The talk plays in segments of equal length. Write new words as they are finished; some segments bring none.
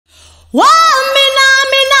Mina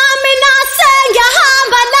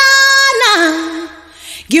sengiyahamba lana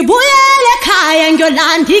ngibuyele ekhaya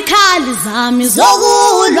ngiyolanda ikhali zami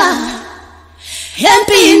zokulwa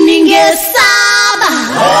empini ngesaba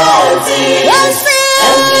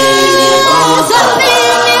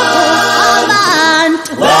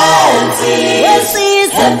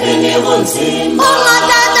empini kunzima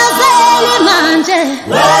ungatatazeli manje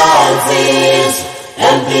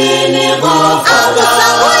empini akusabuyela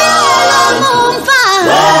mumva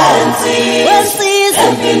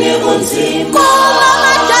empini kunzima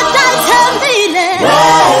kumamadada ithembile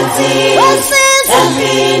empini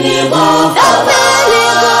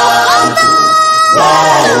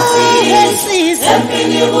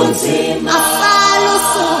empini kunzima afalo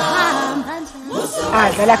suhamba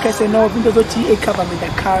dlala kese no into zothi i-government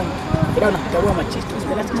account ila nakudabwa majista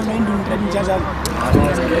sibela thina noyindundla njalo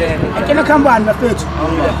akena khambani bafethu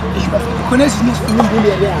khona ezinye izimbulu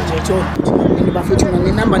yazo ethola bafethu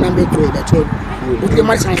nginamba egcwele ethola uthi le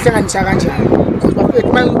mali singahlanganisa kanjani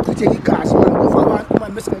bafethu manje uchitheka igazi manje bafaka abantu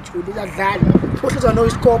manje bese ngajuli ladlala uhleza no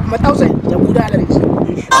iscope ma 1000 yabulala lezi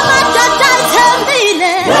amadada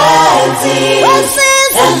ithembile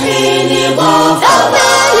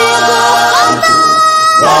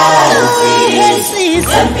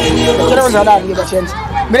empini Kira uzalani ke bathenzi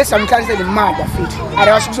mele samkhanisele imali bafethu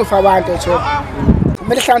arewasho kusofa abantu ethola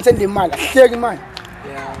mele hlanganisele imali ahleki imali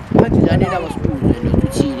manje njani abasibuze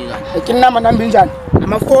nokuthini kanti ekinama nambi njani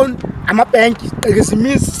amafoni amabank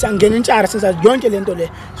ezimisi sangena intshara senza yonke lento le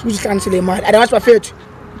sizihlanganisele imali arewasho bafethu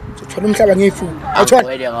sithola umhlaba ngefu athola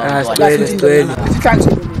sihlanganisele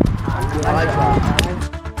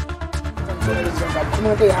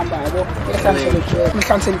umuntu ehamba yabo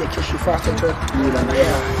ihlanganisele lekheshi fast ethola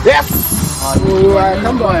yes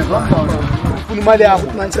number imali yakho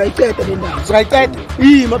manje sayiqeda le ndaba sayiqeda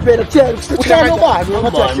maphela thela uhlelo kwazi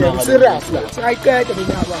ngathi serious la sayiqeda le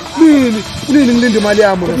ndaba nini ngilinde imali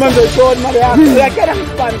yami manje uyithola imali yakho uyakela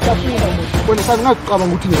ngifani kaphila bona sathi ngaqaba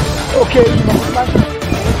ukuthi okay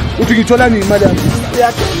uthi ngithola nini imali yami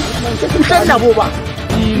uyakela uhleli nabo ba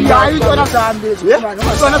hayi tsona zami lezi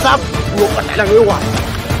tsona zami uyobhadala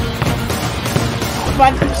ngeyokwazi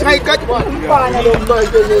sayiqeda umfana lo muntu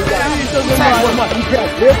oyizwenza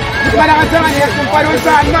Para kanjani umfana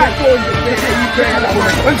wenzani manje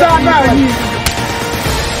wenzani manje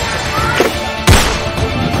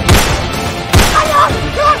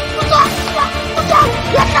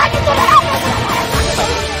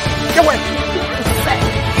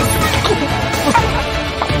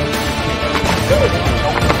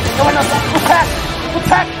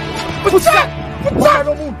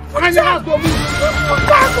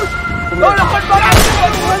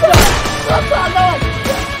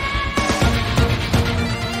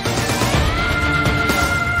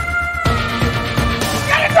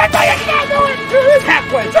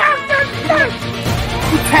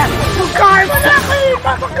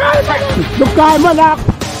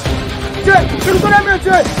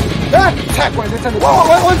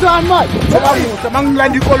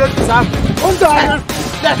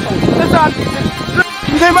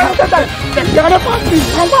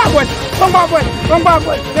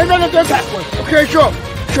Okay, sure.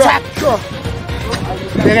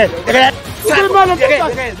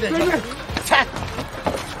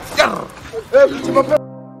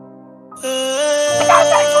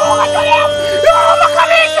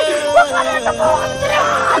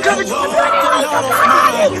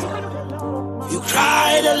 You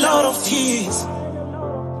cried a lot of tears.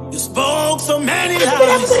 You spoke so many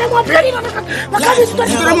lies. Walked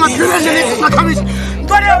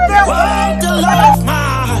a lot of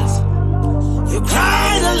miles. You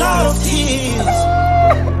cried a lot of tears.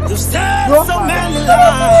 You said so many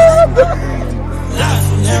lies. Life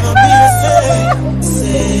will never be the same.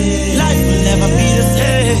 Life will never be the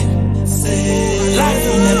same. Life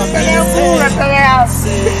will never be the same.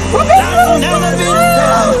 Life will never be the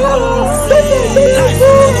same. Life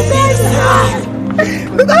will never be the same.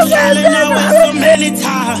 Falling out with so many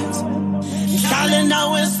times. Falling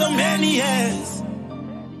out with so many years.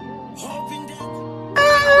 Hoping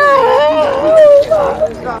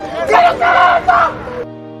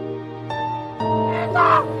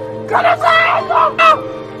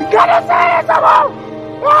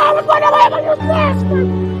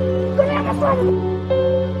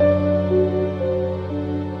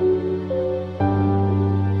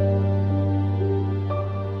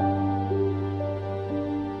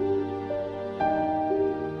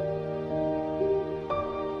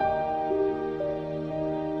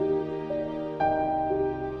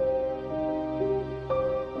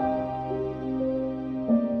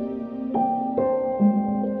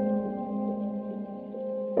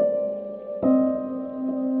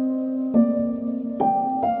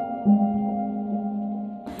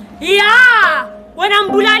Ya, wena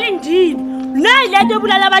mbulali ndini. Nayi lento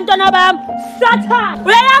ebulala abantwana bami. Satan.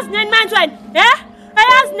 Uyayazi nani manje wena?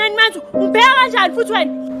 Uyayazi nani manje? Ubheka kanjani futhi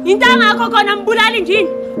wena? Into angakho khona mbulali ndini.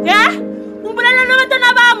 Umbulala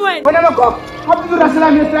nabantwana bami wena. Wena magogo, ngaphuthula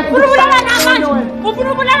selami yetrack. Ubulala namanje.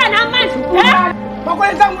 Ubulala namanje.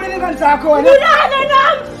 Bakwenza ngibulele ngani zakho wena? Mbulala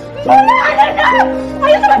nami. Mbulala nami.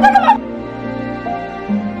 Ayizabantwana bami.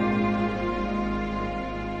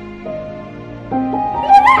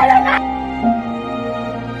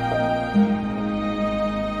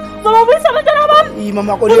 Uzobabuyisa abantwana bami?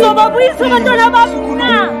 Mama kodwa. Uzobabuyisa abantwana bami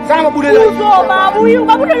na? Sana mabulela.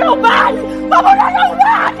 Ubabulela ubani? Babulela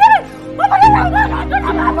ubani? Babulela ubani abantwana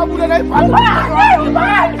bami? Babulela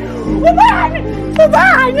ubani?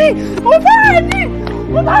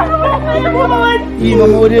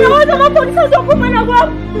 Mama kodwa. Nawenza amapholisa azophuma la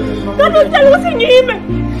kwami. Ngabe ngicela ukuthi ngime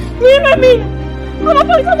mina.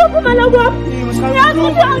 Amapholisa azophuma la kwami. Yazi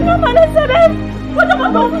ukuthi anginomali esebenza. Kodwa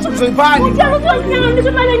baba uzoyiphani? Ngicela ukuthi nginyanganyise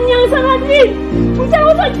imali enginyangisa ngathini? Ngicela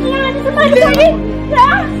ukuthi nginyanganyise imali ngathini?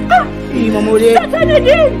 Mama kodwa. Sathane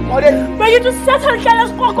yini? Bayithi usathane hlala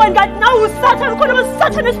esiqoqweni ngathi nawe usathane khona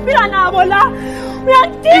besisathane esiphila nabo la.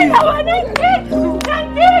 Uyadina wena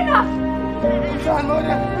uyadina.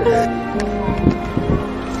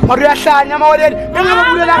 Mari yahlanya mawaleli.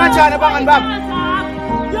 Bengababulela kanjani abangani bami?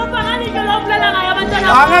 Yobangani ke lo bulala ngayo abantwana.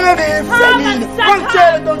 Angeke ngifemini.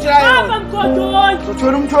 Ngitshela into nje layo. Hamba mgodoni.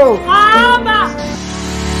 Uthola umtho. Hamba.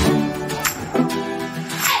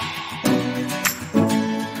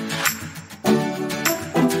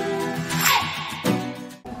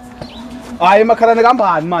 Hayi makharane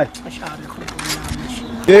kambani manje?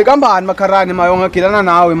 Kambani makharane mayo ngagilana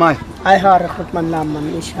nawe manje. Hayi hare khotman lami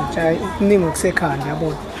mamisha cha iningi okusekhaya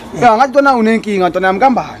yabona. Ngathi wena unenkinga ntwana yami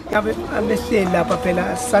kambani? Yabe abehleli lapha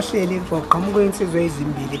phela sahleli ngoqhamuka insizwe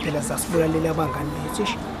ezimbili phela sasibulalela abangani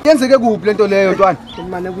bethu. Yenzeke kuphi lento leyo ntwana?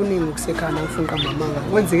 Manje kuningi okusekhaya ngifuna mamanga.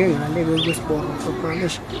 Kwenzeke ngaleke kwesiboro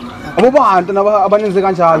mamisha. Abobantu abanenze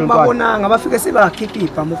kanjalo ntwana. Babonanga bafike sebakhipha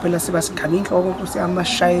ibhamu phela sebasikhala inhloko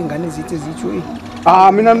kusiyamashaya ingane ezithi zithu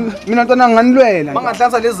mina ntwana nganilwela.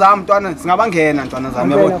 Bangahlanza lezami ntwana singabangena ntwana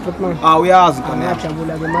zami yabona. Uyazi ntwana.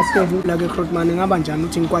 Ngiyajabula ke maseke la ke Krotman ngaba njani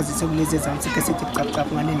ukuthi ngikwazise kulezi ezami sike sithi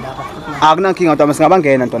cacap ngale ndaba Krotman. Akunankinga ntwana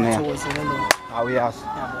singabangena ntwana yami. Uyazi.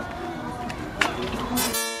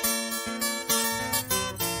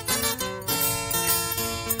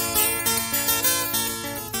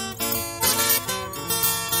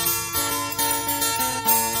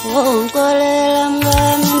 Ngokolela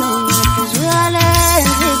mngani nomzuyale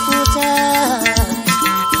ngiphutha.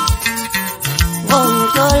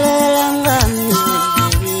 Ngokolela mngani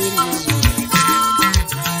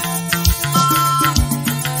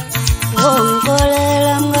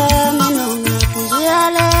ngokolela mngani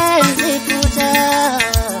nomzuyale ngiphutha.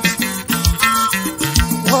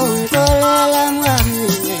 Ngokolela mngani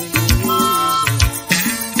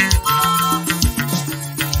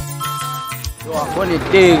Khona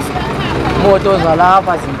iteksi moto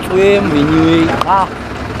zalapha zicwembe nyeyi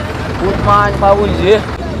ukuthi manje bakunje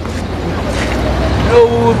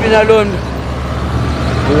lowuphi nalona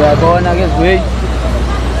uyabona ke zweyi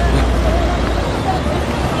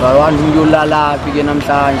bawantu uyolalaphi ke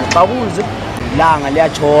namhlanje bakuze ilanga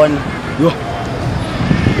liyatshona yo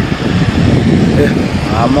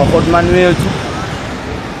amakhotman wethu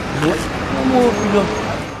umuphi lo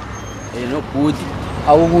nobhuti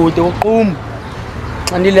awukude uqumbu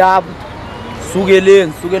xandilapho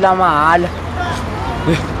sukela mahala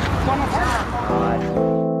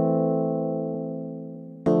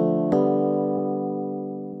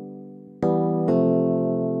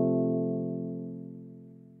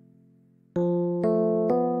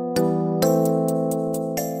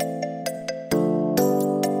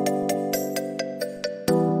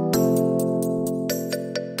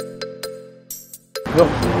yo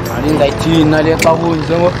alingayithina le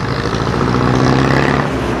bakunze ngo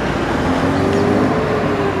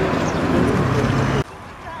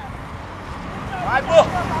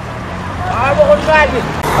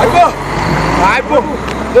Hayibo,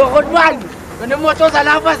 lo Khotman, nemoto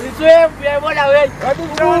zalapha ziswembu uyayibona wena.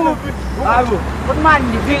 Hayibo, Khotman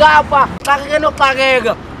nifika apha, xakeke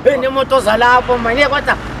noxakeka. Nemoto zalapha manje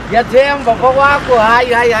kodwa ngiyathemba kokwakho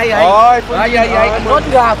hayi.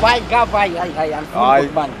 Hayi.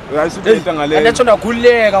 Uyasubita ngale. Andatsho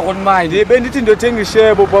ndakhululeka Khotman. Bendithi ndiyothenga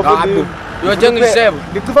ishebo baba. Uyothenga ishebo.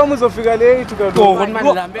 Ngicipha muzofika late kaloku.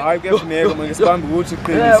 Khotman lambe. Hayi kuyafuneka manje sibambe ukuthi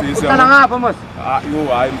uqinisise. Uhlala ngapha manje.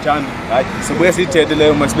 Hayi mthandi. Hayi sibuye sithethe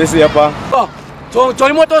leyo masibese yapha. Jonga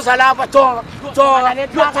imoto zalapha, jonga.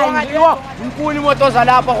 Mkhulu imoto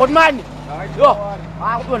zalapha Khotman. Yo,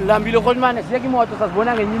 akubona lambile khona siyeke imoto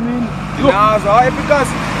sasibona ngenye imini. Yaza hayi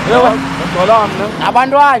because ngidolama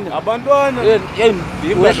mina. Abantwana.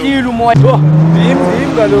 Wehlile umoya.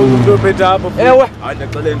 Bim kaloku umuntu ophethe apha. Ewe. Hayi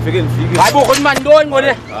ndaqale ngifike. Hayi bo khona ntoni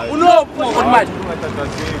ngone? Unopho khona.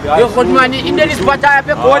 Yo khona into elisiphatha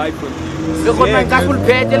apha egoli. Khona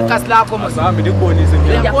kakuliphethe elikasi lakho Masambe ndikubonise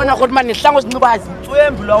mina. Ngiyabona khona nihlango sinqibazi.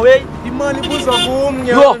 Tswembu la wey. Imali ibuza kum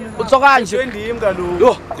Yo, utso kanje. Ndim kaloku.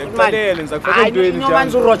 Yo, ndikuxelele ngizakufaka entweni njani. Hayi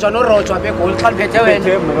nyomanzi uroja apha egoli xa liphethe wena.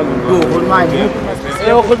 Yo khona.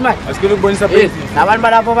 Ewe khona. Asikele ukubonisa phezu. Nabantu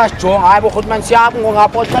balapha basijonga hayi bo khona siyapho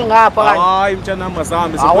ngapha xa ngapha kanje. Hayi mtshana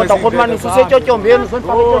masambe Kodwa khona ufuse etyotyombyeni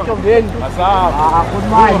usonifaka etyotyombyeni. Masambe.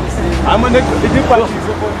 Khona. Hama ndikubhatise khona.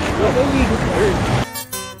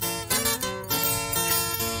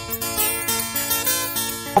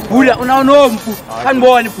 Bhula unanomfu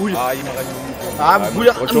kanibone bhula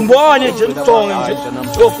bhula ngibone nje mjonge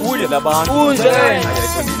nje bhula labantu unje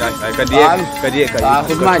kadiyeka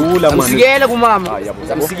msikele kumama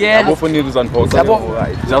msikele ufonile uzaniphoxa yabo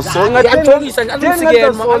uzasonga athokisa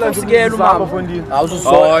msikele mama msikele umama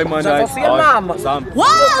awuzusonga hayi man msikele mama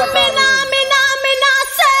mina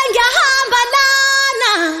sengiyahamba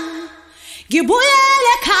lana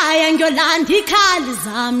ngibuyele ekhaya ngiyolanda ikhali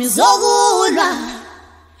zami zokulwa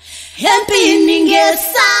empini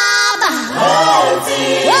ngesaba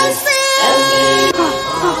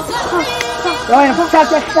Hayi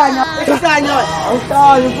mfuthathe ehlanya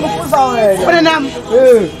awuhlali mfufuza wena wena nami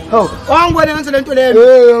wangibona ngenze lento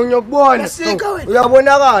leyo ngiyakubona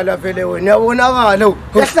uyabonakala vele wena uyabonakala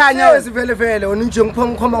ehlanya wesivele vele wena nje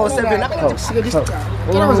ngiphoma ngo7 akusikela isicala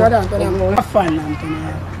kena uzala ntwana yami afana ntwana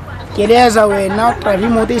yami keleza wena drive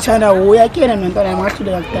imoto ithanda uyakena nantwana yami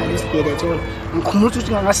ngahluleka kudala isibhele tho ngikhumula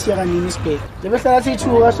ukuthi ngangasiya nini isibhele lebehlala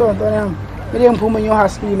sithuka so ntwana yami mele ngiphume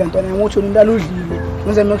ngiyohospital ntwana yami uthi into aludlile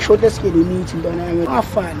ngenza make short esibhele mithi ntwana yami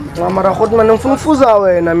afani mara khoti mina ngifuna ukufuza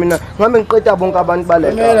wena mina ngihambe ngiqeda bonke abantu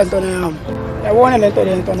baleka ntwana yami yabona lento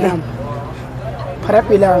le ntwana yami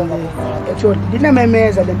parapila actually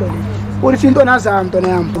dinamemeza lento le uthi intwana zami ntwana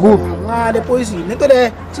yami ngale poison lento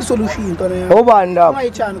le sisolution ntwana yami obani lapho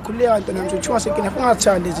ungayithanda khuleka ntwana yami uthi wasekina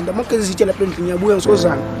ungathanda izinto bonke izitshela plan ngiyabuya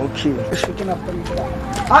ngisozana okay shikina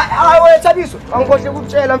hayi wetha biso angikhohle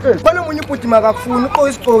ukutshela mfethu khona umunye ubhuti makakufuna uqoka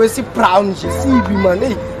isigqoko esibrown nje sibi man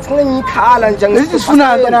hey sifuna ngikhala nje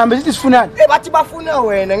ngisifuna ntwana yami sifunani bathi bafuna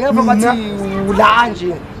wena ngeva bathi la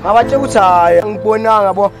nje ngabathe ukuthi hayi ngibonanga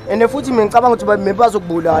yabo ene futhi mina ngicabanga ukuthi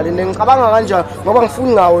mebazokubulala ene ngicabanga kanjani ngoba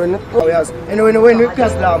ngifuni ngawe wena uyazi ene wena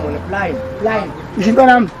ikhasi lami wena blind izinto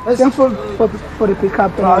nami thankful for the pick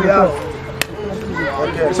up okay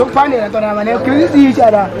so kufanele ntwana yami ne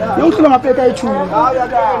ngizitsha la yonke ngaphetha ichuma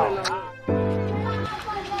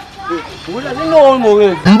bhula sinongo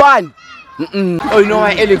ke mbani oh no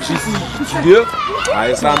my electricity ndio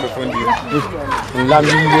hayi sambe fondile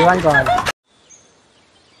ngilambile kanjani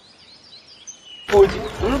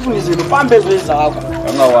unifundisile upambe zwezakho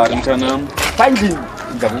angawari mthanami kanjini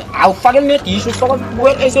awufake nedisho usoko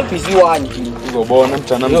SABC 1 uzobona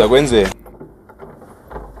mthanami zakwenzeka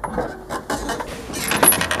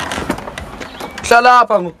hlala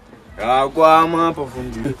lapha ngo kwama apha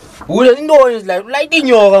fondile bhula intoni like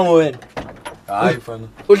inyoka ngowena hayi fana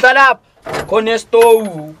uhlala lapha khona stove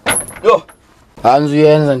yo hanzi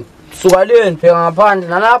uyenza suka leni pheka ngaphandle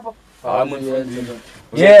nalapha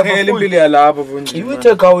yebo impilo yalapha fondile iwe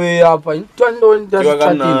take away apha intoni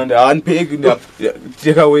kamnandi andipheki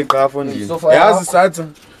take away qa fondile yazi satha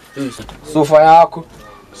sofa yakho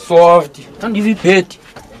soft andivi bed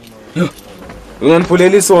yo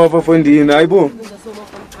unganiphulela isofa fondile hayibo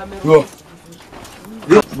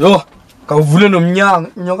yo kawuvule nomnyango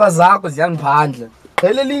inyoka zakho ziyangiphandle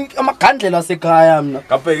qheleli amagandlela asekhaya mina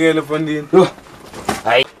kabhekele fondile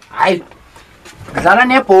hayi dlala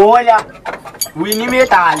nebhola wini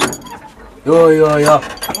medal yo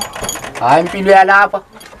hayi impilo yalapha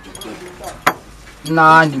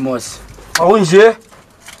nandi mos awunje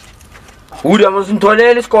uya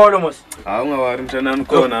mosintholele isikolo mos hayi ungawari mthanami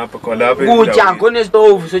khona apha khona lapha kutya khona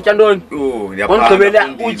stove sotya ntoni ongqibela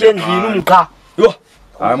utye endlini umqa yo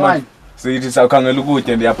hayi man sithi sakhangela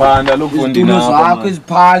ukutya ndiyaphanda lokufundina apha zakho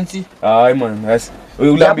eziphansi hayi man yas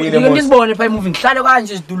uyulambile mos ngizibone pha movie ngihlale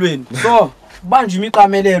kanje esitulweni so ubanje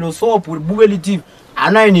imiqamelelo so bukela iTV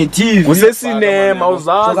anayo neTV kusesinema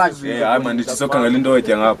uzazi hayi man ndithi sokhangela into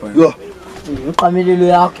otya ngapha yo iqamelelo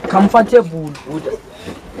yakho comfortable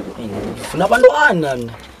ufuna abantwana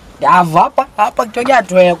mina yava apha kuthiwa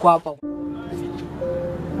kuyadwekwa apha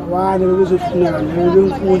abanye bebezofuneka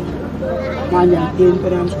ngemfundo manje angiyeni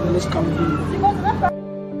phela ngisukela esigameni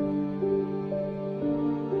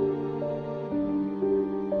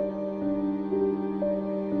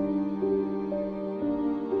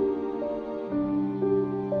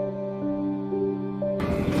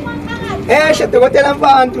Eshe dokotela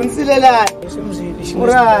Mfantu ngisilelana.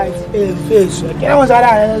 Right. Mfethu. Ke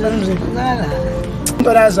ngizala emzini.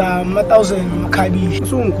 Ntoraza 1000 makhabishi.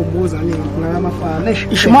 Usungikubuza mina ngamafana.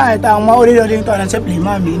 Ishimaya ta uma olelo lentwana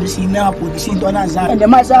seblima mina sinapho isintwana zami. And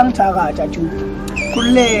masangithakatha ju.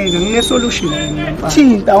 Kuleka ngine solution.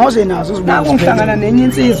 Thinta ngoze nazo uzibuza. Ngihlangana nenye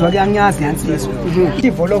insizwa kuyanyazi yansizwa.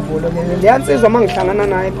 Ivolovolo le yansizwa mangihlangana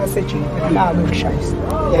naye passage la ukushayisa.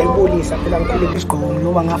 Yayibulisa phela ngikhuleka isigqoko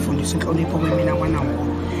ngoba ngafundisa inhlonipho kumina kwanawo.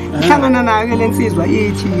 Ngihlangana naye lensizwa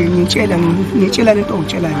ithi ngitshela lento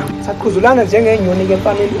ongitshela yona. Sakhuzulana njengenyoni ke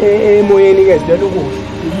mfana emoyeni ke dlela ukudla.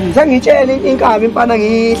 Sengitshela inkabi mfana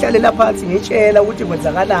ngihlalela phansi ngitshela ukuthi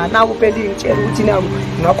kwenzakalana naku phela ngitshela ukuthi naku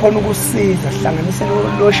ngakhona ukusiza sihlanganise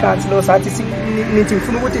lo shansi lo sathi nithi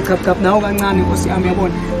ngifuna ukuthi cha nawo kancane Nkosi yami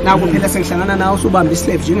yabona naku phela sengihlangana nawe usubamba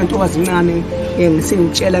islave njengentokazi incane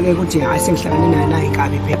ngisengitshela ke ukuthi hayi sengihlangana naye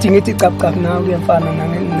inkabi phela ngithi cha nawe ke mfana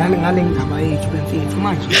nani ngale ngaba yethu bemfethu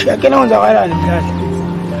manje yakena kwenzakalani mdala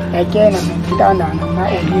yakena ngitandana na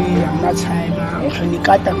oliya ngathayima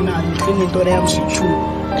nginikata kunalo ngicina into leyo msithu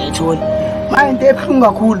ayithola manje ebuhlungu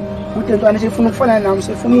kakhulu ukuthi intwana sifuna ukufana nami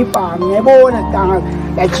sifuna ibhamu ngiyabona danga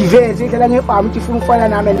yajiveze indlela ngebhamu ukuthi ifuna ukufana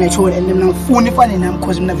nami ayithola and mina ngifuna ifane nami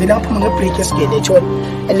because mina vele ngaphuma ngebreak yesigele ayithola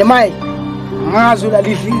and manje ngazi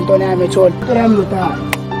ulalidla into nami ayithola into yami lotala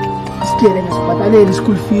sigele ngesibhataleli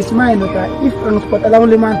school fees manje nota if ngisibhatala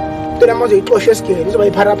kule manje into nami uzoyixosha esigele izoba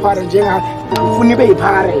yipharaphara njengami ngifuna ibe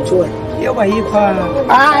yiphara ayithola yoba yiphara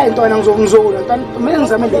hayi intwana ngizokuzola mina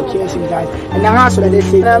ngizame le cash ngidlala nangaso la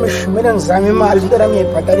lehle nami mina ngizame imali into nami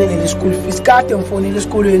ngiyibhatalele le school fees kade ngifonela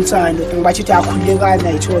esikolweni sami ndoda ngibathi ukuthi akhululekani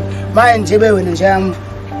ayithola manje nje bewena nje yami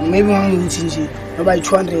maybe ngithi nje noba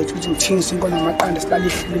yi200 ukuthi ngithingise inkomo namaqanda sihlala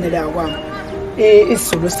ihlulene la kwami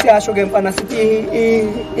isizulu siyasho ke mfana sithi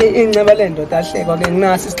inceba le ndoda ahlekwa ke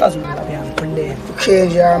nginasi isixazululo yami khululeka okay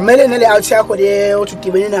nje mele nele out yakho le othi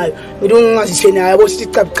udibene nayo mina ungazitheni nayo bo sithi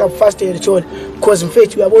cap fast ayithola because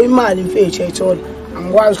mfethu uyabo imali mfethu ayithola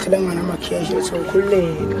angikwazi ukuhlangana nama-cash ayithola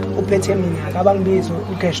khululeka uphethe mina akabangibizo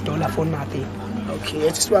u-cash dollar for nothing okay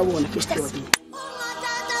ethi sibabone first dollar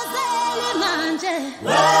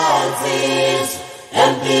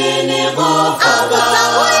Empini kufa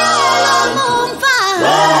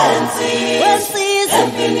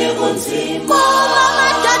empini kunzima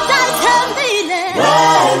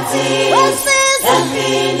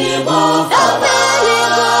empini kufa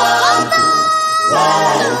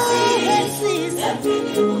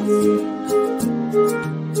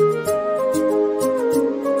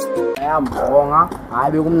Ayambonga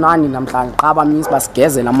hayi bekumnandi namhlanje qaba misi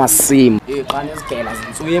basigezela amasimu xa nesigela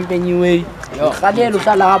zinsuku empenyiweyo rhalela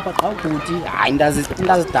uhlala lapha xa uguthi hayi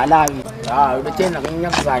intazidalayo hayi bethena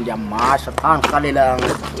nginyakuzana ndiyamasha xa ngihalela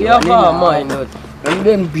iyafama indoda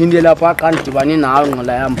ngibe ngiphinde lapha xa ndidibane nawe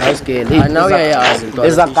ngala yam bicycle nawe uyayazi into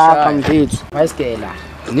ezaqaqa mfethu bicycle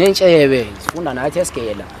nentshebe sifunda nathi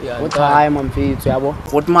esigela uthi hayi mamfethu yabo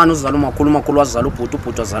futhi manje uzala umakhulu wazala ubhuti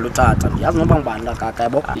wazala utata yazi ngoba ngibani la gaga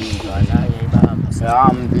yabo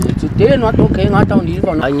mfethu deni wathi okay ngathi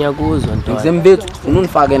awundiliva anyakuzwa nto ngizembethu ufuna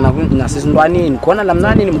unifake nasesintwaneni khona la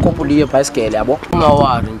mntwana nimkhopuliye bicycle yabo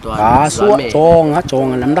ungawari ntwana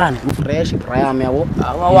jonga la mntwana fresh Brian yabo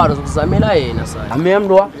angawari ukuzamela yena sasa amem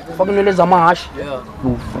lo fakunele zamahashi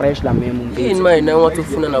fresh la mem mfethu yini manje wathi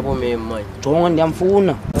ufuna nabo mem manje jonga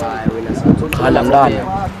ndiyamfuna hayi wena sathu la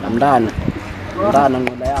mntwana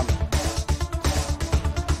ngola yami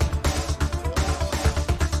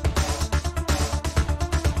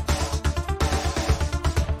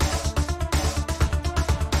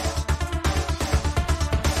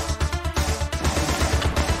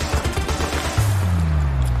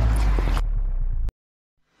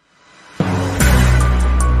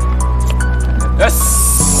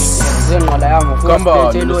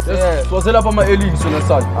Kamba, swazela lapha ama-alien sona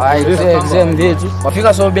sana. Hayi mfethu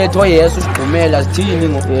wafika sobetho yesu usigumela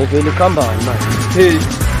sithini vele khambani manje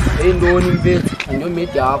eyintoni mfethu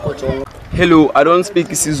andiyomedi yakho jonga Hello, I don't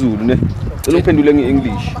speak isiZulu ne. Cela uphendule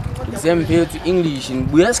nge-English. mfethu English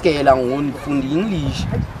ngibuya esigela ngifunda English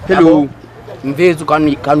Hello. mfethu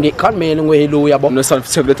kanimele ngo-hello yabo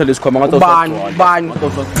Nesekuletha lesikhwama ngathi bani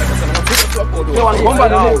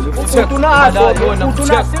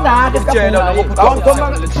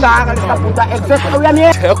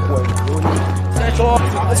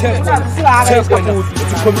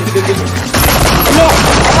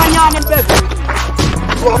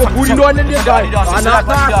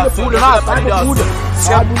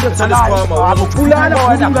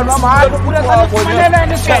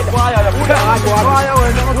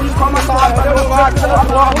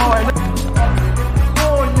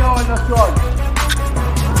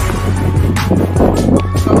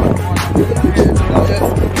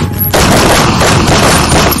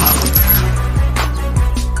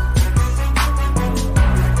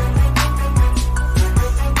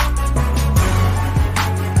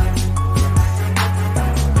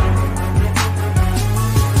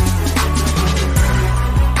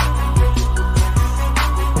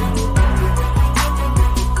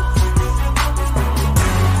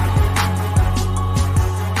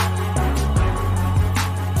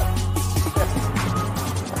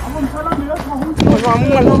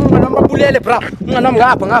Bulele bra, ngana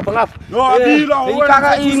ngapha. No abila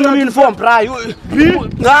Ikaka uniform bra.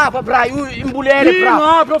 Ngapha bra, imbulele bra.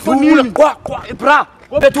 Ngapha fonini. Bra,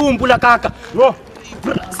 bethu umbula kaka. Yo.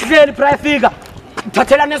 Silele bra fika.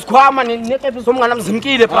 Thathela nesikhwama neqephe somngana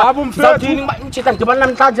mzimkile bra. Abo mfethu. Ngitshitha ngidibana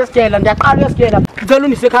namhlanje esigela, ndiyaqala esigela. Ngicela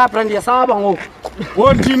unisekhaya bra ndiyasaba ngoku.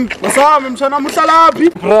 Wondini, wasami mshana umhlalaphi?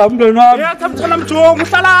 Bra mntwana wami. Yetha mshana mjongo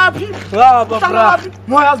umhlalaphi? Ngapha bra.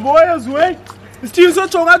 Moyaziboyezwe. Isithini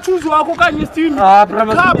sojonga choose wakho kanye isithini? Bra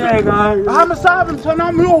masiyeka. Masabe mshana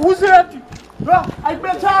wami uhuzethi. Bra,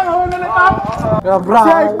 ayibethanga wena le kapa.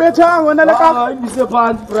 Bra. Ayibethanga wena le kapa. Ibise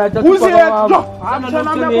phansi bra. Uzethi. Mshana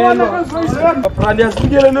wami yabona ngezoyizena. Bra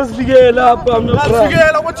ndiyasifikela nesifikela lapha mna bra.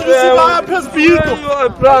 Asifikela ukuthi isiba phezibhito.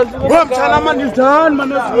 Bra. Mshana manje ndizani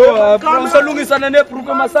manje. Bra usalungisana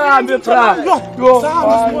nebruku masahambe bra. Yo.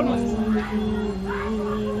 Sihamba.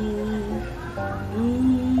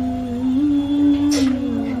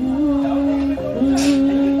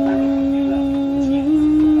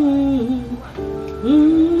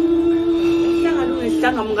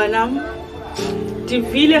 Mnganami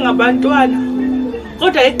ndivile ngabantwana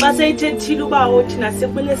kodwa ixa seyithethile ubawo thina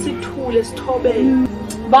sekumele sithule sithobele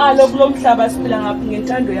balo kulomhlaba siphila ngaphi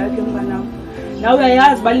ngentando yakhe mnganami nawe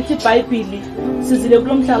uyayazi balithi iBhayibheli sizile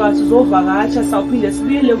kulomhlaba sizovakasha sawuphinde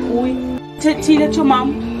sibuyele kuye thethile tsho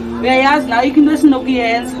mama uyayazi nawe into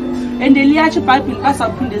esinokuyenza endeliyatsho iBhayibheli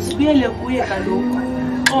kasawuphinde sibuyele kuye kaloku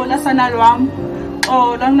xola sana lwami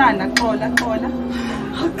xola nana xola xola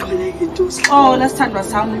sithandwa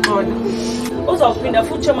sami xola uzawuphinda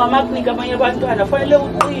futhi mama akunika abanye abantwana fanele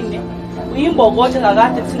uqine uyimbokothe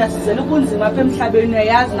kakade thina sizele kunzima apha emhlabeni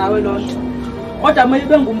uyayazi nawe loo nto kodwa kumele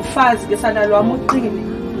ube ngumfazi ke sana lwami uqine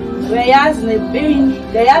uyayazi nepeyini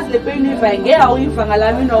uyivayo ngeke awuyiva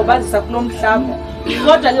ngalami nawubazisa kulo mhlaba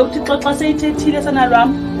kodwa ke uthixo xa seyithethile sana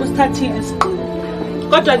lwami usithathile isiqine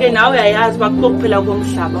kodwa ke nawe uyayazi bakulokuphela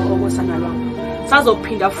komhlaba okosana lwami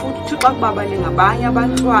sazophinda futhi uthixo akubabale ngabanye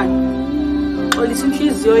abantwana xolisa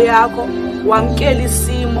inhliziyo yakho wamkela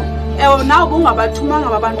isimo ewe nawe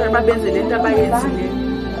bungabathumanga abantwana babenze lento abayenzileyo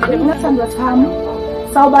andikuthandwa sami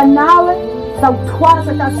sawuba nawe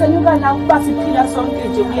sawuthwasa tasenyuka nawe ukuba siphila sonke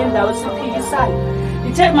nje kule ndawo siphilisayo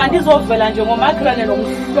ndithe manje izovela nje ngomakrane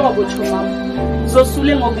nomhlobo thumama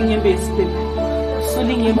zosule ngokunyembezi bebe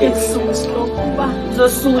sule inyembezi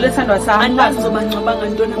zosule esandwa sami andizobancaba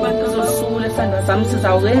ngantoni abantu zosule esandwa sami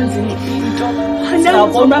sizawuyenza into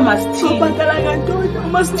sizawubona masithini ubakala ngantoni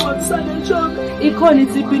uma sincwadisane ntshobe ikhona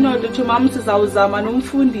insipho inodo thumama sizawuzama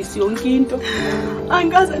nomfundisi yonke into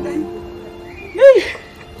angaze nayo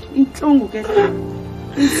inhlungu ke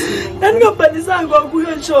andingabhalisanga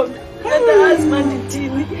kwakuyo ntshobe andazi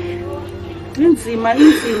mandithini inzima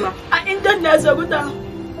into ndazo kodwa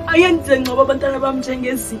ayenze ngcoba abantwana bami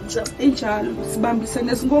njengezinja enjalo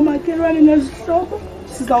sibambisene singomakhelwane nezihlobo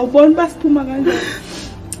sizawubona uba siphuma kanjani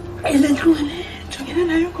ele nhlungu jongene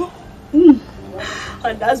nayo kho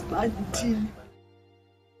andazi bandithini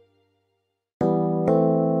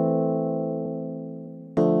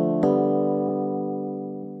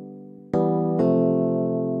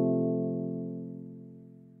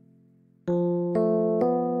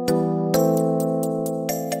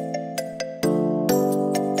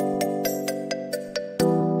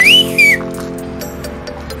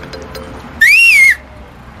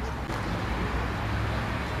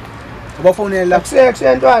Bafonela akuse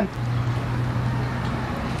ntwana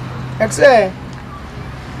akuse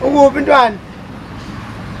ukuphi ntwana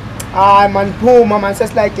hayi man phuma man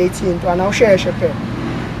sesilike gate ntwana usheshe phela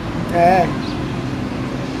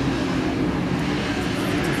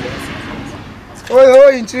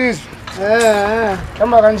oy insizwe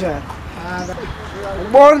kama kanjani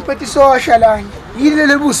ubona mfethu isosha la yini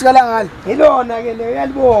lebusi kala ngale ilona ke le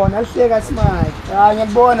uyalibona alihleka smile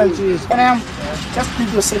ngiyabona insizwe just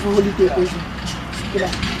give yourself a holiday baby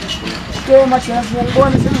okay much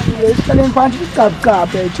ngiyabona sengiyile isihlale mfana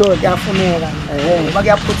icapcap echo kuyafuneka ngoba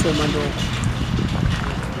kuyaphuthuma lokho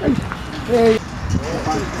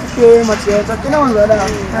okay much thina wenzala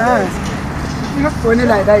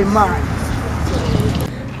ngakubonela la imali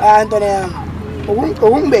ntwana yami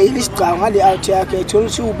Ukungibeyile isigcawu ngale out yakhe ethola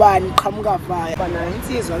ukuthi ubani uqhamuka vaya. Bana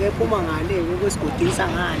insizwa ke phuma ngale ngokwesigodisa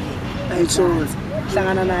ngale. Ayithola.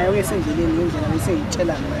 Hlangana nayo ke sendleleni ngendlela bese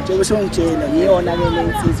ngitshela manje bese ngitshela ngiyona ke le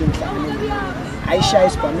insizwa enhlanganeni. Ayishaya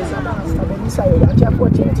isibhamiza abonisa yona athi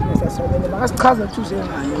opportunity nesasebele bangasichaza ukuthi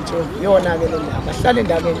uzengani nje yona ke le ndaba hlale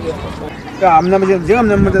endabeni ke. Ya mina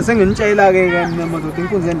njengamna umuntu sengintshela ke mina umuntu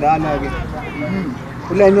inkunzi endala ke.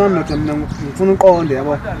 Ulayini wami nje mina ngifuna uqonde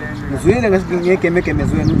yabo. Ngizwile ngegame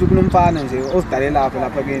ezweni ukuthi kunomfana nje ozidalela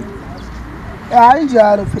lapha kini. Hayi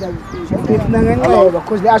njalo phela ngifuna ngenqoba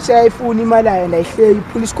because asiyayifuna imali yayo ndayihleli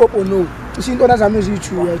iphula isikopho no. Isinto nazami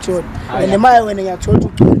ezithu uyayithola. Nemaye wena ngiyathola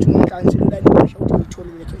ukuthi umntana selula ibasha ukuthi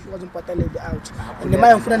ngitholile cash ukwazi umpatale out.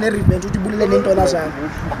 Nemaye ngifuna ne revenge ukuthi ibulele nentwana zami.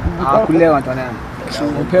 Akuleyo ntwana yami.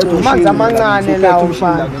 Uphethe umanzi amancane lawo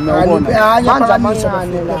mfana. Manzi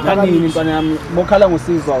amancane la. Kanini ntwana yami bokhala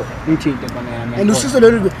ngosizwa ngithinte ntwana yami. And usizo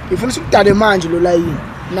lolu ngifuna ukudale manje lo layini.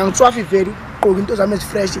 Mina ngitshwafi veri uqoka into zami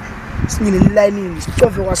ezifresh. Singine lilayini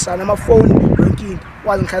sicove kwasana amafoni yonke into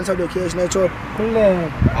wazi ngikhanisa location ayithola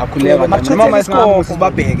akhuleka noma isikopho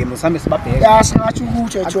sibabheke mosihambe sibabheke ya singathi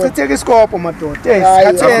ukuthi ayithola akutheke isikopho madoda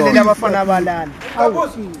sikhathele labafana abalala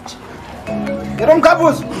yena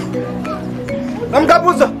umgabuzo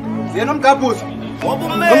yena umgabuzo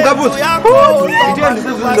nomgabuzo itheni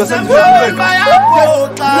sizindo senziwe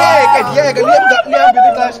yeke lihambile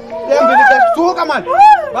ixesha suka manje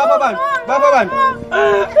baba bani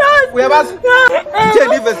uyabazi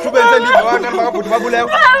ngitheni ive sithubeni selive abantu bakabhuti babuleyo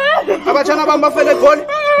abatshana bami bafele khona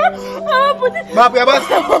baba uyabazi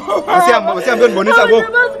asihambe ndibonisa ngoku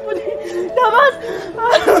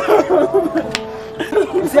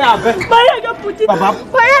sihambe bayeke futhi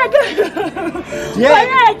bayeke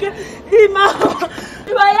ima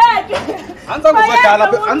bayeke Anzangizodlala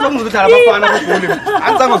abafana bebholi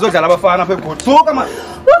anzangizodlala abafana bebholi suka manje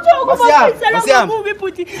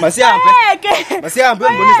masihambe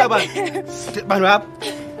ngibonisa bani lapha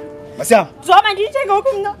masihambe zoma ngithi ngoku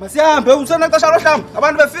mina masihambe usona xesha lohlamba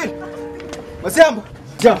abantu befile masihambe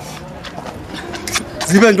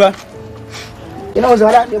zibe ntwana yena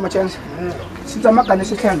uzala le machance since amagane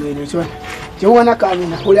esihlangene nje njengona kanye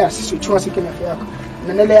na hola sisithuwa sikene yakho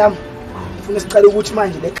nanele yami ufuna sicela ukuthi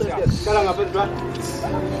manje le qala ngapha ntwana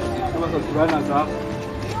abazodlana zakho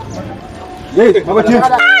mabathi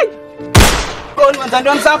Manzani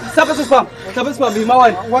wami sapha sisibamba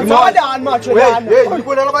imawani wani macho yana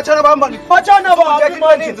ngibulala abatshana bami batshana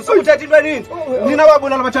bami usuthetha into eninzi nina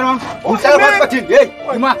babulala abatshana bami uhlala phansi bathini hey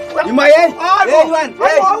ima hey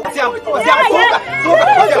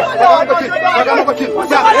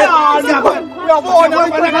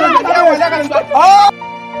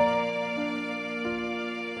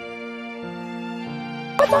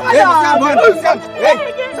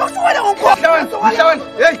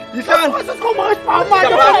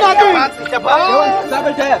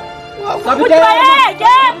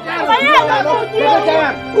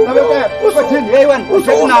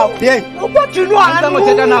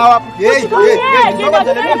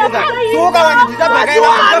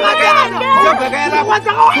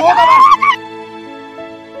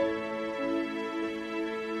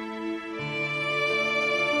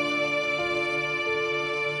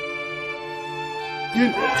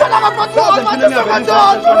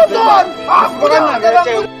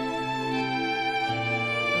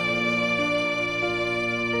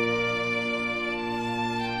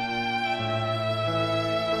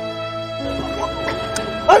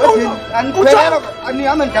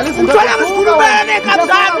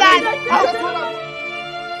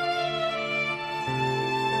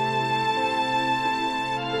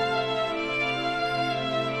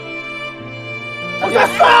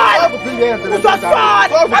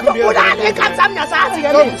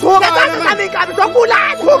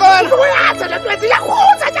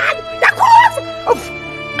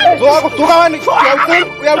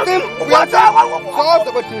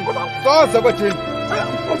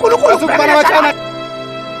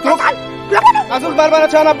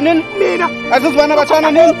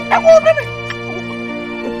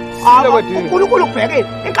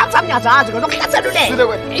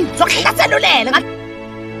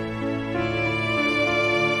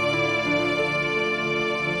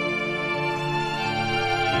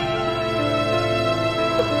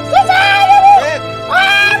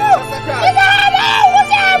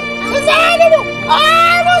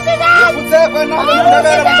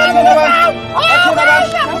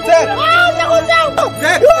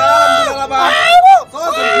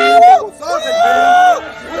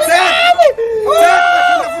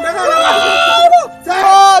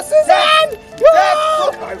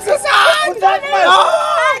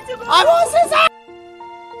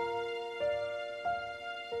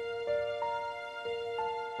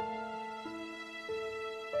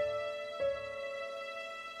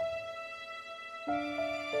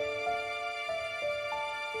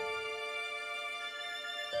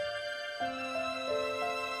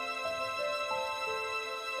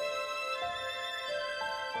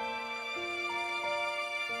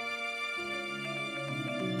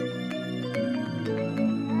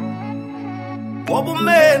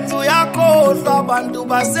Wobumenzi uyakhohlwa abantu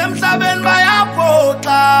basemhlabeni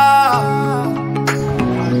bayaphoxa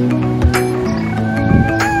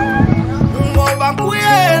ngoba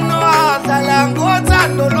kuyena wadlala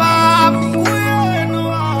ngothando lwami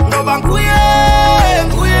ngoba kuyena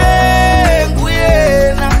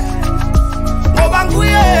ngoba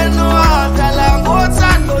kuyena wadlala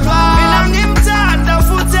ngothando lwami mina ngimthanda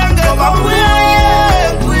futhi ngoba kuyena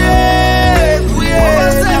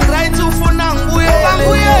right ufuna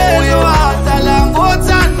ngibuyele wadlala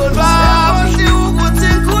ngothando lwami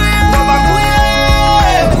ukuthi kuyena ngoba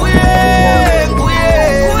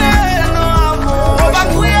ngoba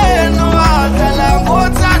kuyena wadlala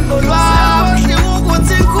ngothando lwami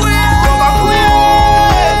ukuthi kuyena ngoba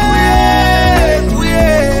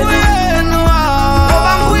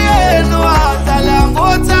kuyena wadlala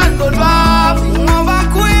ngothando lwami ngoba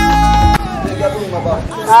kuyena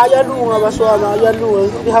ayalunga baswami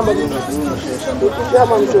ayalunga ihamba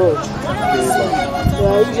mshosho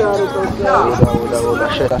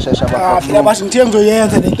fika basi ngithe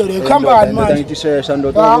ngizoyenza le nto le khambani manje ngithi shesha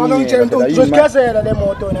ndoda uzosikhazela le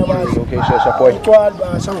moto nabazi okay shesha boy ugcwala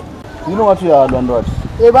basi yini ngathi uyalwa ndoda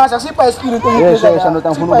basi asipha isikini into shesha ndoda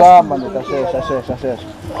ngifuna ukuhamba ndoda shesha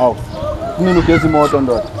awu kunini ugeza imoto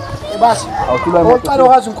ndoda basi awuqala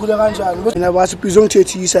ukwazi ngikhule kanjani mina basi bizo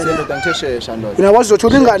ngithethisa le ndoda ngithe shesha ndoda mina wazi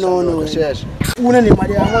uzothola inganono shesha una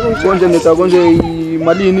nemali yami konje ndoda konje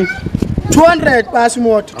imalini 200 basi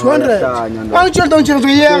moto 200 angitshela into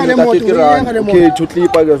ngizoyenga le moto ngiyenga le moto okay to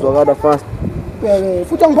clip akezwakala fast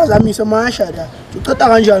futhi angiphazamisa masha la uqeda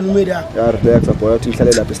kanjani umeda ya relax boy uthi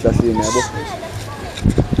ngihlale lapha esihlahleni yabo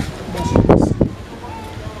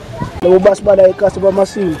labo basi bala ikasi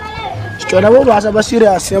bamasini sithola labo basi aba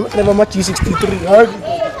serious laba ma G63 hayi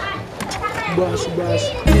basi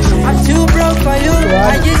I'm too broke for you.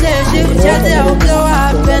 I just say shit, just say I'll blow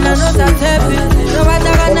up and I know that's happy.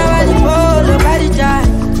 Nobody fall, nobody die.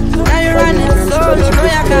 Now you're running solo, no you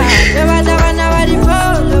can't. Nobody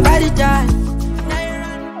fall, nobody die.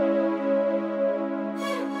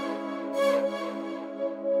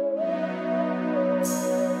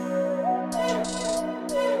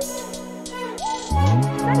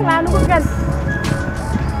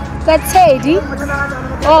 Got Teddy.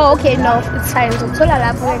 Oh, okay, no, it's fine. So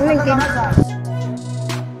la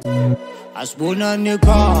Asibona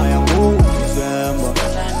nekhaya ngoDisemba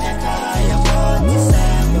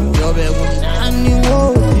Njobe kunani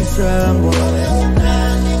ngoDisemba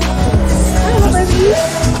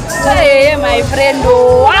Hey, my friend.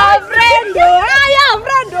 My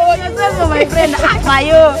friend.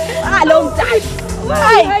 A long time.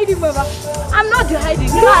 Why hiding, Baba? I'm not hiding.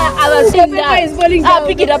 I was saying that. I'll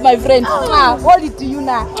pick it up, my friend. Hold it to you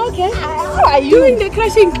now. Okay. How are you doing the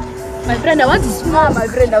crushing? My friend, I want to smoke. My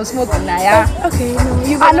friend, I'm smoking now. Yeah. Okay. No,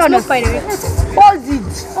 you better smoke by the way. Hold it.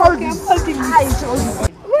 Hold it. Holding it.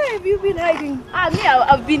 Where have you been hiding? Me,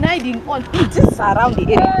 I've been hiding on just around the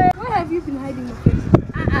area. Where have you been hiding, my friend?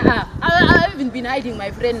 I haven't been hiding,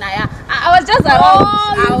 my friend Naya. I was just around.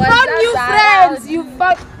 You found new friends. You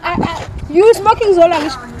found. You smoking so long.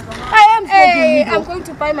 I am smoking. I'm going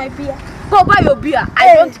to buy my beer. Go buy your beer.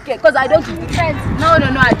 I don't care because I don't need friends. No.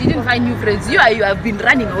 I didn't find new friends. You have been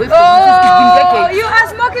running away from me. It's been decades. You are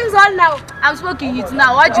smoking all now. I'm smoking it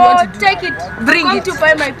now. What do you want to do? Take it. Bring it. To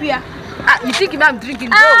buy my beer. You think I'm drinking?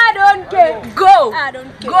 Go. I don't care. Go. I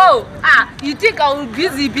don't care. Go. You think I will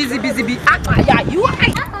busy. Yeah, you are. I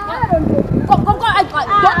don't care. Come.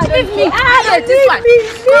 Don't leave me. Come.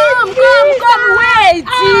 Wait.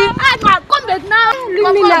 Come back now.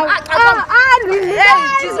 Leave me now.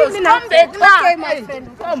 Jesus, come back now. Okay, my friend.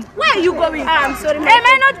 Come. Where are you going? I'm sorry. Am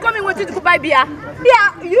I not coming with you to buy beer?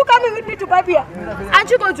 Yeah, you coming with me to buy beer? Aren't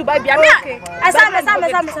you going to buy beer? Okay.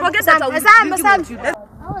 Forget that. I was going to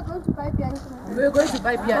buy beer. We were going to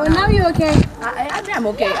buy beer. Oh, now you're okay. I'm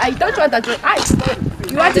okay. I don't want to join.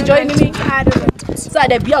 You want to join me? I don't know. So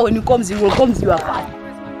the beer when you comes, you will come to your car.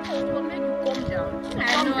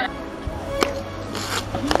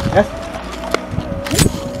 Yes.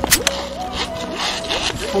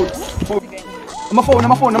 My phone.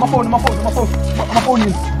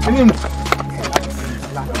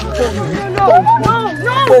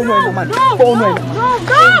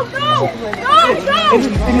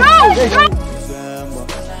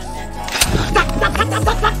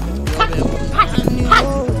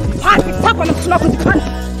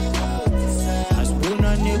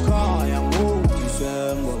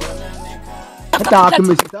 Attack me,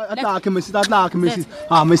 my sister, attack me,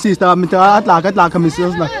 sister.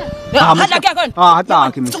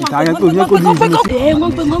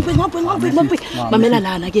 Mamela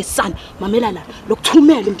lana ke sana, mamela lana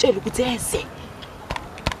lokuthumela umtshela ukuthi eze.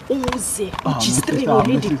 uze G-string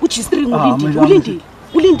ulindile G-string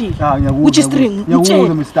ulindile G-string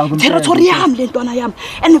territory yami le ntwana yami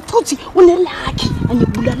and futhi unelakhi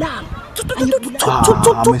angibulalanga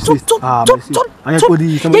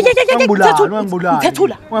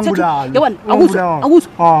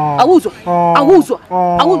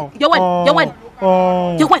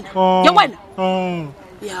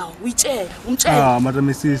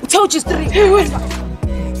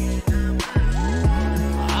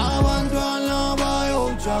abantwana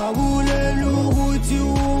bayojabulela ukuthi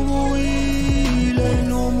ubuyile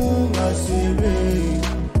noma ungasebenzi.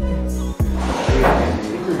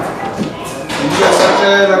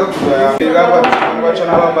 Ngiyasatshela kodwa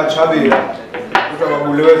abantwana abachabile kodwa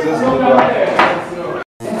babulewe zezizilwane.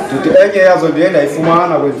 Duthi enye yazo ndiye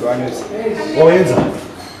ndayifumana kwezilwane ezi. Oyenza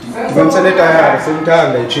ngimtheleta yayo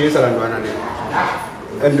semthanda ichisa la ntwana le.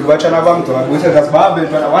 And batshana bam ngizabuyisa ngasibabe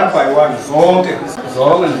ntwana 1 by 1 zonke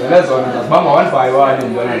ndivele zona ngazibamba 1 by 1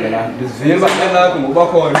 ntwana le la. Ndizivimba elakho ngoba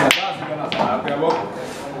khona nazi ntwana zakho yabo.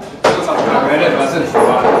 Uzakuvele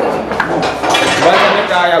basendifumana.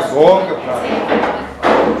 Batshana zonke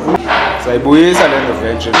sayibuyisa le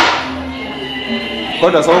adventure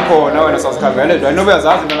kodwa sawukhona wena sasikhangele nje nobe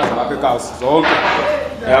uyazazi intana zalapha ekhasi zonke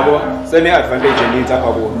yabo sene advantage eninzi apha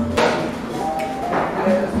kuwo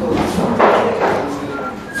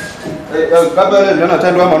kabele ndana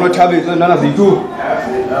thanda uhamba nothabisa ndana ziyi-2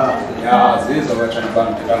 ya zizo batshana bam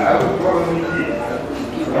ndikangako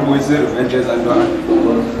abuyise adventure zantwana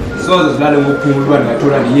soze zilale ngokuphumula uba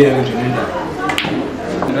ndingathola ndiyeke nje nendaba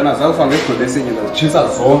ndana zawufa ngesigqebe esinye ndazitshisa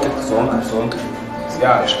zonke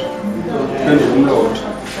ziyatsha pendingumlotha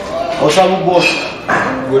awusaba ukubosha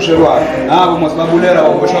ngoshelwane nabo masibabulela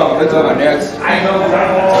baboshwa ngabenza nganext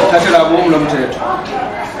zathathela kuwo lo mthetho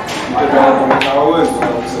awenzi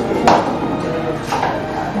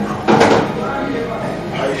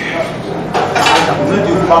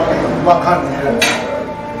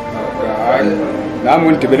nami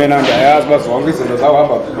ndidibene nabo ndiyayazi uba zonke izinto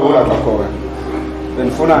zawuhamba lula kwakhona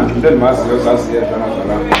bendifuna nje into endimaziyo zaziye ntwana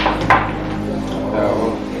zalapha yabo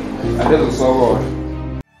andizusokola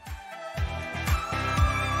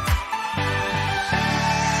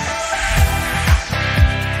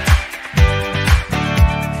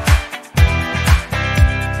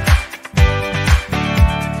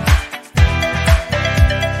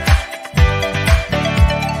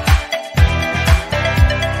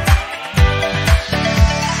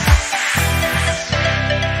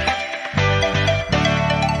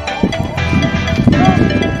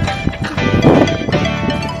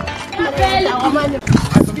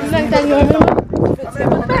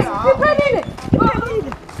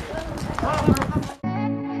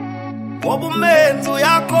Wobumenzi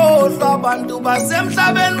uyakhohlwa abantu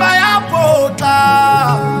basemhlabeni bayaphoxa.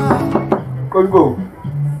 Gongo.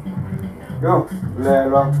 Yo,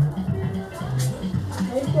 lelwa.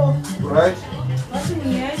 Right?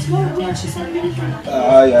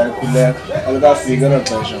 Khuleka. Alikafika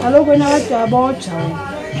naxesha. Kaloku wena kade waboja.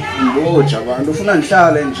 Ngoja abantu ufuna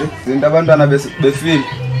ndihlale nje. Izinto abantwana befile.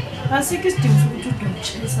 Asikho isidingo sokuthi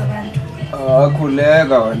udumtshisa abantu.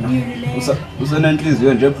 Khuleka wena.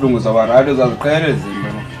 Usenenhliziyo nje ebuhlungu zawaradio uzaziqhela izinto.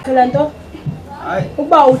 Phela nto? Hayi.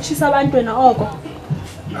 Ukuba utshisa abantu wena oko.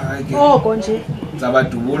 Hayi ke. Oko nje.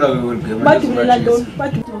 Ngizabadubula kweligema. Badubulela ntoni?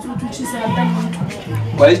 Badubula ukuthi utshisa abantu.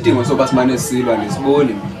 Kwa isidingo soba simane silwa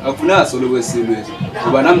nesiboni. Akufuneka solo kwesilwezi.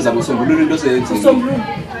 Ngoba nami ngizama usombulula into oseyenzekile. Usombulula.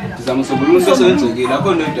 Ngizama usombulula into oseyenzekile.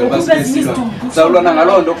 Akho nto into basilwa. Sawulwana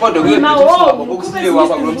ngaloo nto kodwa kuyebhekiswa bokusiye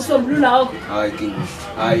kwakho lo usombulula oko. Hayi kingi.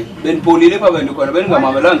 Hayi benipholile pha bendikhona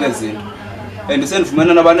beningamamelanga izinto. And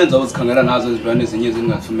sendifumana nabantu enza uzikhangela nazo izintwana ezinye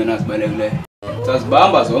ezingafumena zibalekile.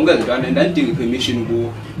 Sazibamba zonke izintwana andidingi permission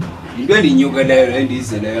kuwo. Into endinyukeleyo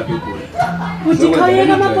endiyizeleyo apha eGoli. Uthi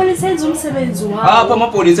khawuyeka amapolisa enza umsebenzi wabo. Apha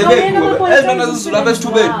amapolisa ezintwana zizula apha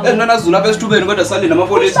esithubeni. Ezintwana zizula apha esithubeni kodwa salina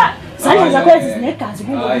amapolisa. Zandla zakho ezi zinegazi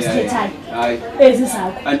kungoku sithethayo. Hayi. Ezi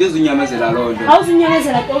zakho. Andizunyamezela loo nto.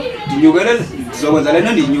 Awuzunyamezela to. Ndinyukele ndizokwenza le nto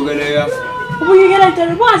endiyinyukeleyo apha. Ubuyekela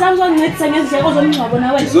ntoni bungazami uzoncedisa ngezindleko zomngcwabo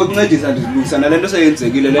nawe. Ndizokuncedisa ndizilungisa nale nto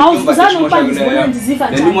seyenzekile le nto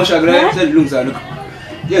imoshakileyo sendilungisa lokho.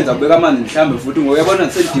 Yenza kubeka amanzi mhlambe futhi ngoyabona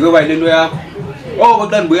ndisedike kwa ile nto yakho. Oko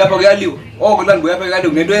xa ndibuya apha kuyaliwa. Oko xa ndibuya apha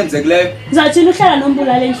kuyaliwa ngento eyenzekileyo. Ndizathini uhlala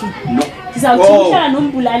nombulala endlini? Ndizawuthini uhlala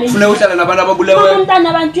nombulala endlini? Ufuna uhlala nabantu ababuleweyo. Umntana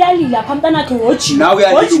abantu uyalila apha umntana wakhe hoji. Nawe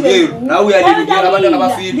uyalila abantwana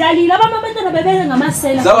abafile. Uyalila abantwana bebeke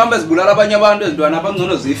ngamasela. Zawuhamba ezibulala abanye abantu ezintwana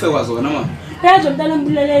abangcono zife kwazona mama. Yazi umntana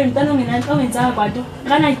ombuleleyo umntana ongenzanga kwanto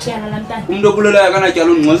akanatyala la mntana. Umuntu obuleleyo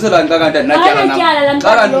akanatyala ungcolisela xa kanti andinatyala nam.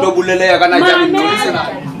 Xa kanti umuntu obuleleyo akanatyala ungcolisela.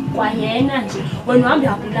 kwayena nje wena uhambe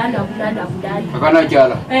uyabulala.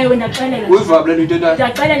 Akanatyala. Wena xelela. Uyivabule nto ithethayo.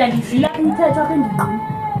 Ndiyaxelela ndivila umthetho apha endlini.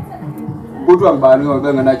 Kuthiwa ngubani ngoba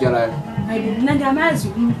bengenatyala yena? Hayi mina ndiyamazi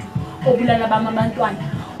umuntu obulala bam abantwana.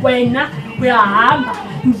 Wena uyahamba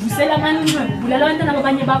uvusela amanqeba ubulala abantwana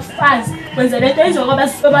babanye bafazi wenza le nto izokuba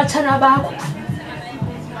babatshana bakho.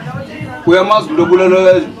 Uyamazi umuntu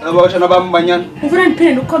obulala abatshana bam banyana? Ufuna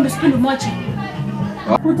ndiphinde ndikukhombisa uphinde umotshe.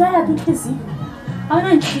 Kudala inhliziyo.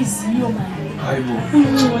 Awunanhliziyo manje. Hayibo.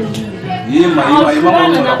 Yima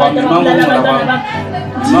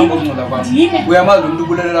uyamazi umuntu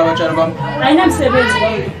obulala abatshana bam? Ayinamsebenzi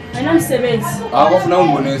kwayo. Ayinamsebenzi. Akufuna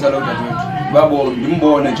ungibonisa lo dadewethu. Babo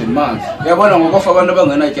ngimbone nje nimazi. Uyabona ngokufa abantu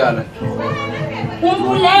abangenatyala.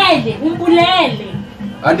 Umbulele.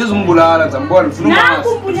 Andizumbulala ngizambona ngifuna umazi.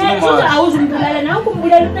 Nakumbulele awuzumbulala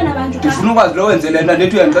nakumbulele utana abantu. Ngifuna ukwazi lo wenze lento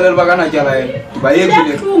andithi uyanixelela bakanatyala yena.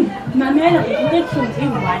 Ndibayekile. Mamela ukuthi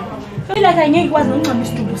ingwani. Phela kanye ngikwazi nokuncama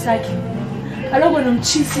isidubu sakhe. Aloko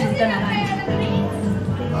nomchisile utana abantu.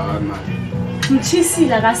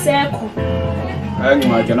 Mchisile akasekho. Hayi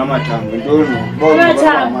ngimathe namathambo intoni?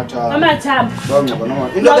 Amathambo.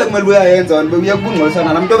 Into bekumele uyayenza wena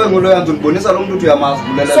uyakubungcolisana namuntu obengolo uyenza ubonisa lo muntu uthi uyamazi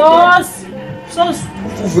ubulela. Sos.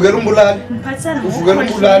 Uvukela umbulali. Mphathana. Uvukela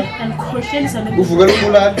umbulali. Andikhohlelisa lo. Uvukela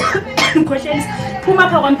umbulali. Ngikhohlelisa. Phuma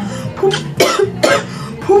apha kwami.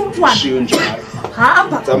 Phuma. Shiyo nje.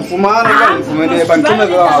 Hamba. Zamfumana xa ngifumene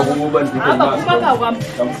bandixhomeke kakuba ndiphe Hamba phuma apha kwami.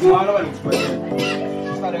 Zamfumana bandixhomeke.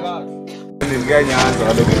 Sale kahle. Ngiyanyanza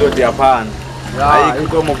kaloku into ndiyaphana. Hayi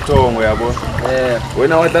inkomo buthongo yabo.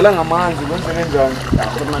 Wena wadlala ngamanzi kwenzeke njani?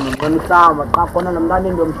 Kodwa ngibona uhlamba xa khona nomntana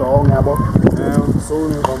endomjonga yabo. So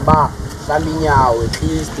ngomba hlamba inyawo at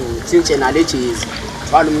least utshintshe nale jezi.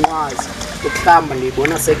 Vala umnqwazi. Ukuhlamba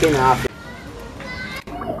ngibona second half.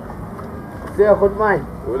 Siya khotmani.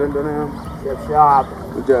 Wena ntwana yami. Siyashapa.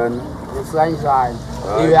 Unjani? Ngisanjani.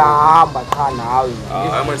 Uyahamba cha nawe.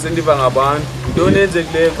 Hayi manje sendiva ngabantu. Into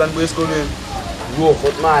enenzekileyo xa nibuya esikolweni. Wo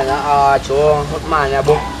khotmani jonga khotmani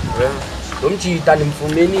yabo. Lo mjita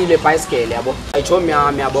ndimfumenile bicycle yabo. Ayichomi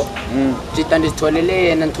yami yabo. Mjita ndisitholele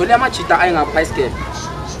yena ndithole amajita ayengaphicycle.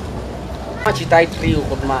 Amajita ayi3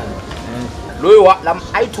 khotmani. Loyo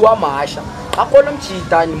ayi2 amasha. Akho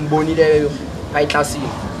mjita ndimbonileyo pha eklasini.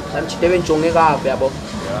 Samjita benjonge kabe yabo.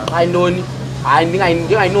 Hayi ntoni? Hayi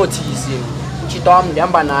ndingayinothisi. Mjita wami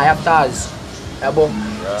ndihamba naye afters. Yabo.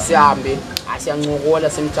 Sihambe, asiyancokola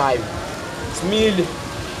same time. Smile.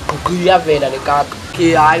 Ukuyavela lekapa.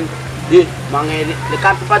 Ke hayi. Mangele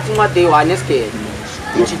lekapa pathi incwadi eyi1 esigele.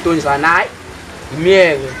 Mjita njani hayi?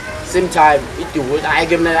 Imiyeke same time iduwo hayi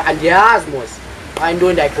ke mina andiyazi mos. Hayi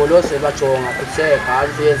ntoni ndayigolose bajonga kuseka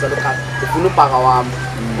ayenza lokho ufuna ubhaka wami.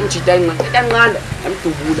 Umjita enqanda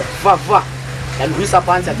yamdubula va yandwisa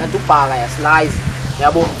phansi athatha ubhaka yaslice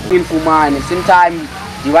yabo imfumane same time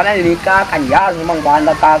ndibana nekaka ndiyazi noma ngibani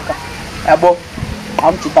la kaka yabo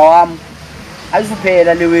amjita wami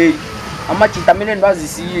ayisuphela lewe amajita mina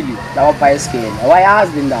ndibazisile lawa bicycle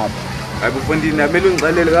awayazi le ndaba. Hayi bufundini amele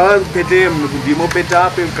ungixelele kaphethe ndimo ophethe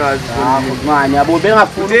apha egazi mani yabo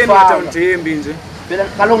bengafuni ufaka uthembi nje phela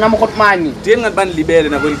kaloku nami khotmani ndiye ngathi bandilibele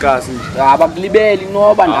nakwelikazi nje abakulibeli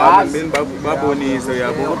noba ndazi babonise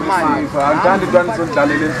yabo andithandi ntwana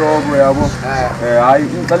sondlalela entloko yabo hayi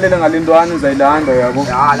ngixelele ngale ntwana uzayilanda yabo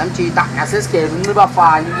la mjita yasesigele unxiba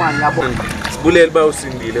fani mani yabo. Sibulele uba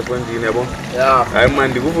usindile efondini yabo. Hayi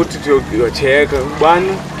mani ndikuva uthi uyocheka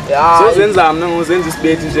ubani sozenza mna ngozenza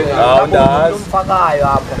isibethi nje ndazi umfakayo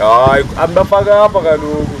apha. Hayi ambafaka apha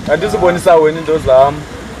kaloku andizibonisa wena into zam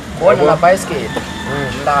khona la bicycle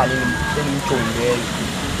mntali engimjongileyo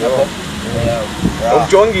yabo.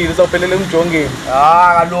 Umjongile sawuphelele umjongile.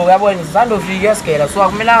 Kaloku yabo ndisandofika esigela so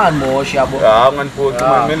akumelanga ndimoshe yabo. Ungandiphoqi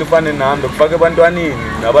mani kumele ufane nami ndokufaka ebantwaneni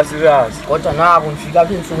nabasirias. Kodwa naku ndifika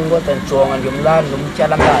apha insuku kodwa ndijonga ngiyomlanda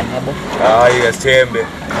nomtyala mntani yabo. Hayi asithembe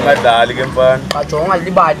ungadlali ke mfana. Bajonga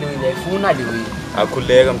libali ndiyayifuna le wena.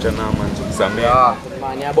 Akhuleka mntanami manje ngizamile.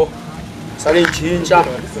 Mani yabo sale njintsha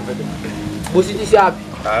busithi siyaphi.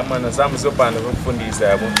 Hayi mani sami siyobhanda ukufundisa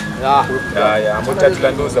yabo. Ya amuthatha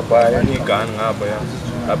lantuza phaya igani ngapha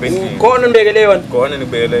ya. Abendini. Khona ndibekele yona. Khona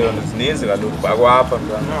ndibekele yona zininzi kaloku bakwapha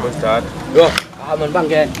mntwana kwesithathu. Mani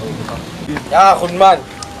bangena. Khotmani.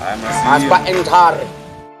 Hayi masiye. Asiba entire.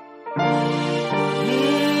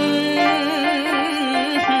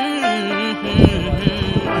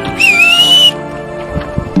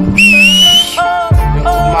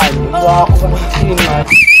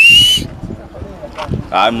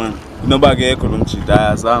 Hayi man kunoba kekho lo mjita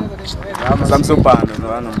ayazama samsobhanda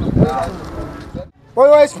nwana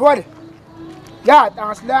Boy sport ya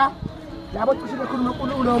tangasla labo tushe bekhuluma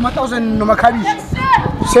ulo 1000 nomakhabishi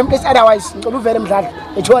Same place otherwise. Ngicela uvele mdlali.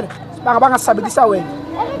 Ejona. Bangasabelisa wena.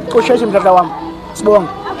 Usheshe mdlala wami. Sibonga.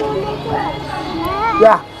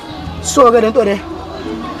 Yeah. So ke lento le.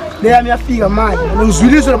 Le yami yafika manje.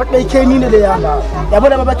 Ngizwilizwe labantu bayikhenile le yami.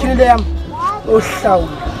 Yabona babakhenile yami. Ohlawu.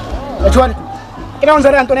 Ejona. Ina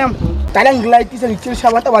unzala lento yami. Dala ngilayitise ngitshisha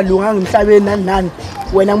abantu abalunganga emhlabeni nani.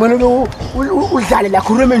 Wena ngibona udlale la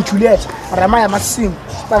Romeo and Juliet. Ramaya Masim.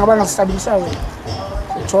 Bangasabelisa wena.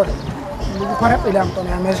 Ejona. Ngikuphara phela mntwana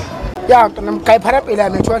yami. Ya mntwana mkayiphara phela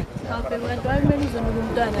yami ejona.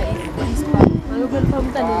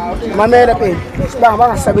 Mamela baby.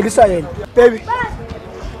 Bangasabelisa yena. Baby.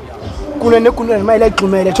 Kunene mayela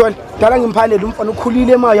igxumele tshona. Dala ngimphandele umfana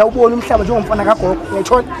ukhulile ema uyawubona umhlaba njengomfana kaGogo.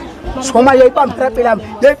 Uyatshona? Soma yayibambela phela yami.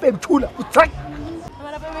 Hey baby thula. Uthak.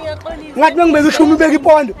 Ngathi ngibeke ishumi ubeka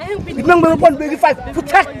ipondo. Ngithi ngibeke ipondo ubeka i5.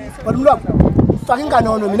 Futhak. Balumlomo. Faka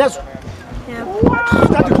inganono mina ezwe.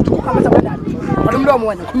 Ngathi ukukhupha amazabandana. Balumlomo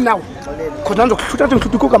wena khumnawo. Khona ngizokuhlutha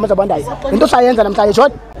ngikukhupha amazabandana. Into sayenza namhlanje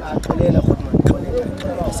tshona.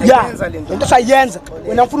 Ya, into sayenza.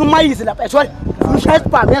 Wena ufuna umayise lapha tshona. Ufuna ushaya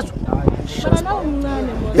isibhamu yezo.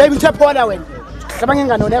 Baby ngithephona wena. Hlaba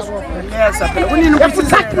nginganono yezo. Yes, phela kunini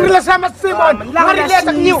Futhakile sama Simon.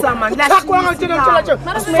 Ngarileta kuniwo. Futhakwa ngitshela nje.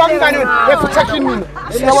 Faka inganono. Futhakile mina.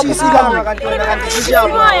 Siyawaphisila mina.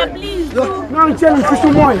 Ngangitshela ngifisa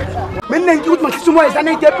umoya. Mina ngikuthi mangifisa umoya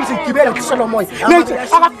sana itepisi ngigibela ngisolo umoya. Ngithi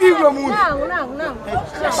akafiki lo muntu.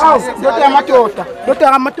 Awu, ndoda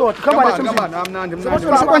yamadoda. Khamba la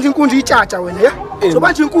sokwanje inkunzi itshatsha wena, ye?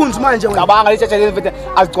 Sokwanje inkunzi manje wena. Cabanga letshatsha lezi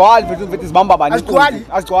azigcwali mfethu zibamba bani. Azigcwali.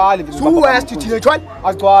 Suwest thina ejona.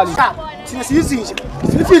 Azigcwali. Thina siyizinje.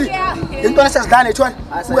 Sifili. Into esazidlana ejona.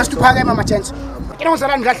 Uwest uphaka mama chance. Kena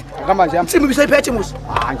uzalani kahle. Ngihamba nje. Msimu bisayiphethe musi.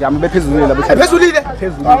 Nje ame bephezulile labo. Phezulile.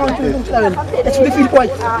 Let's feel boy.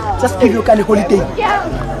 Just give you a holiday.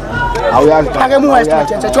 Awuyazi. Phake mu west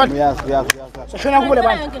chance ejona. Yes. Sashona kubule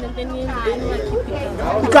bani.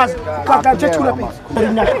 Because kathethula phi.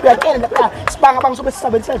 Mina uyakela lapha sibanga bangisobe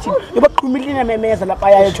sisabelisa thina. Yobaqhumilina memeza lapha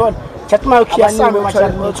yayetshona. Jathi ma ukhiyanime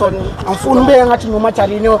matshali. Angifuni ube ngathi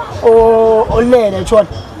ngomathalini olele ejona.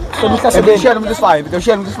 Share umuntu sifayo.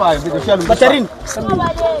 Batarini.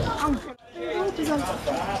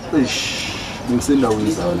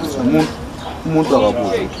 Ngisendaweni sana. Umuntu akabuza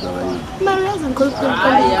ukuthi la yini. Malaza ngikhuluphi.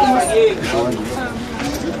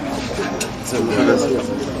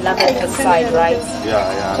 Love at the side, right? Yeah.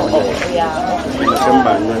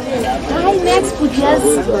 Hi, next would just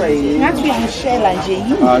not be share like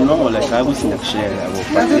no, like I was in the share. I want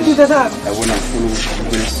to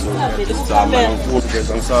follow this. I'm going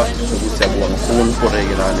to follow for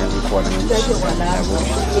regular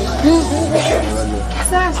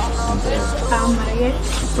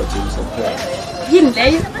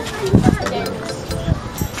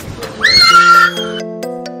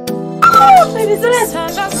Baby,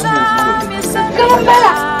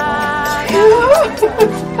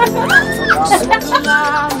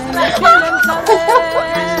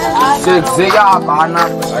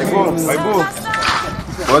 Aibo.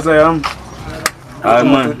 What's I am?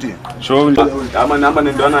 Man. Show me. I'm an amber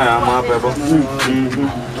and donna. I'm up.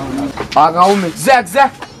 Agaume.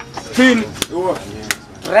 Zach. Tin.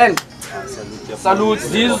 Ren. Salute.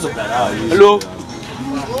 Zizo. Hello.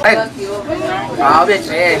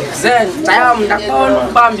 Betre. Zen. Tayam nakon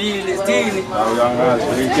bambili stini.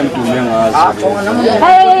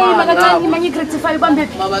 Hey, magagani mani gratify bambe.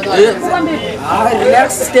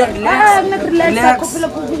 Relax, relax. Relax.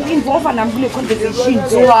 Involve na mbule conversation.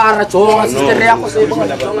 So ara jonga sister yakho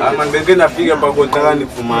seyibona. Man beke nafika bakontakana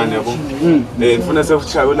nifumane yabo. Ngifuna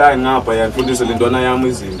sekushaya la ngapha yafundisa lentwana yami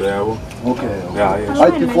izinto yabo. Okay. Yeah.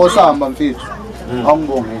 Ayi before samba mfethu.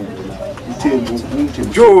 Angibonge.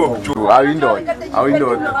 Jo, awindoda.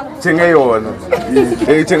 Thengeyona.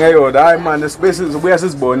 Thengeyona. Hayi man, space ubuya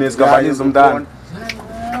sizibone isigabanyisa umntana.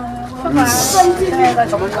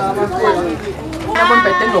 Yabona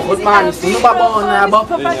betendo hotman, sinubabona yabo.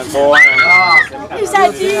 My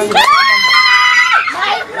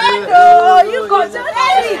friend, oh, you got to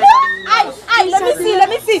let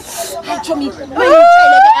me see. Show me.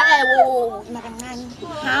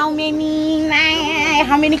 How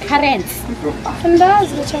many currents?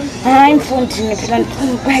 I'm 14.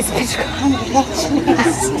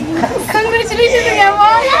 Congratulations, my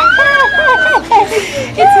mom.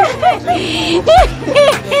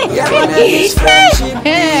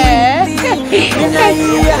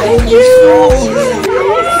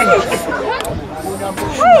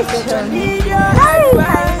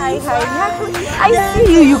 Hi. I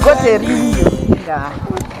see you. You got a ring.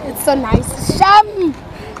 It's so nice. Sham.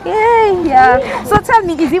 Yeah. So tell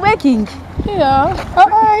me, is he working? Yeah.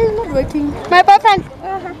 He's not working. My boyfriend.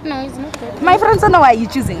 No, it's not good. My friends don't know why you're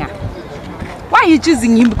choosing her. Why are you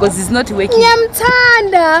choosing him? Because he's not working.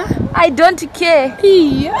 I don't care.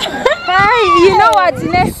 Hey, you know what?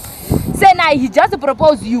 Say now he just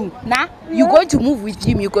proposed you. Now you're going to move with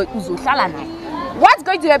him. You go Uzoshala now. What's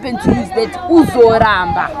going to happen to you is that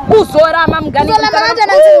Uzoramba. I'm gonna.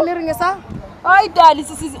 I darling,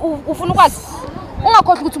 this is ufunukwazi.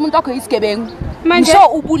 Ungakhohle ukuthi umuntu wakho isigebengu. Manje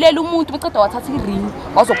ubulela umuntu beceda wathatha iring.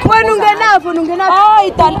 Wena ungenapho.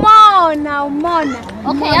 Hayi darling. Umona.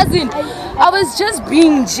 Okay, yazini. I was just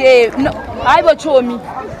being J. No, hayibo chomi.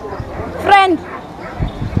 Friend.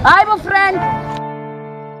 Hayibo friend.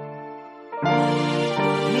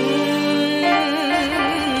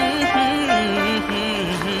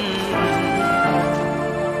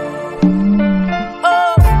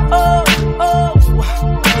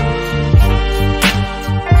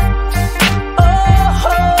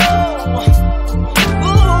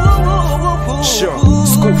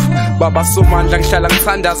 Baba somandla ngihlala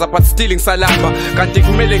ngithandaza but still ngisalamba kanti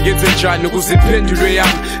kumele ngenze njani ukuze iphendulo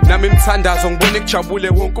yami nami imthandazo ngibone kujabule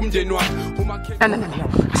wonke umndeni wami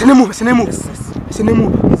sinemuva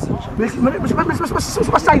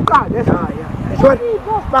basisayiqala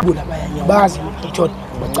bula bayabazi ngithola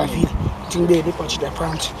bacavile ngibele ibudget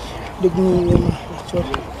approach lekunye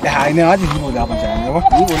hayi ngathi ngibo lapha njani yabo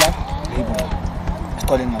ngibo lapha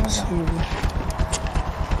siqole ngabazana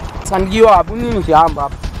sangiwa buningi sihamba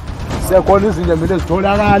apha sekhona izinto mele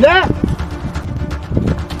zitholakale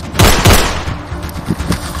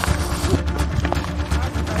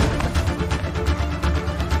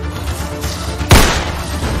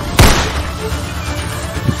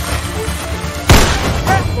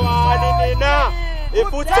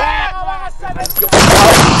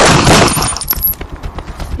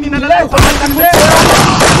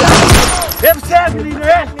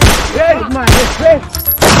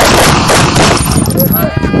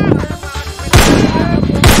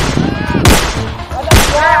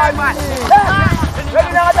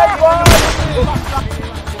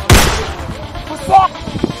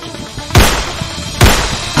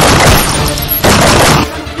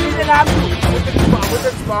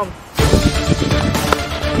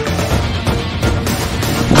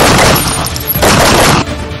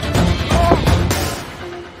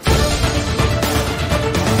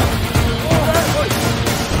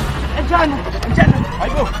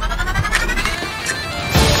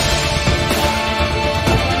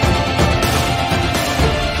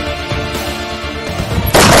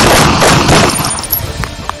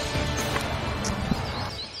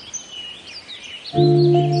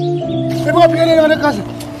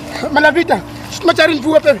Malavita, macharin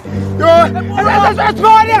fuga pepe. Yo,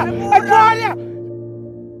 España.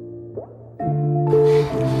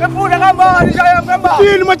 Me pura gamba, ni saya gamba.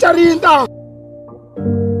 Sino macharin ta.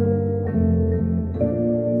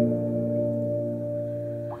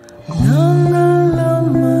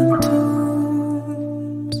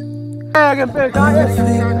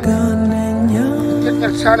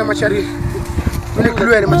 Sana macharin. Mana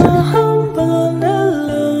keluar macharin.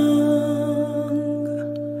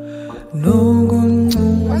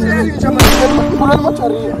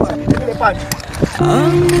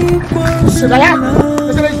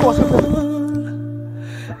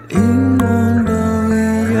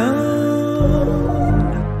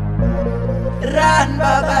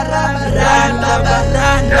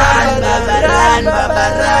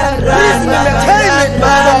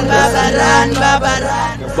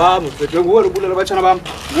 Vamos, ngowona ubulala abachana bami.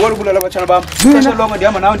 Ngowona ubulala abachana bami. Xesha lonke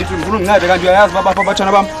ndihamba nawe ndithi ngifuna ungincede kanti uyayazi baba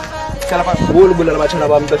abachana bami. Hlala phansi. Ngowona ubulala abachana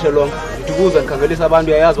bami xesha lonke. Ndithi kuza ngikhangelisa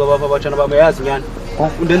abantu uyayazi baba abachana bami uyayazi nyani.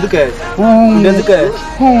 Undenza igeza.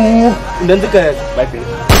 Bye bye.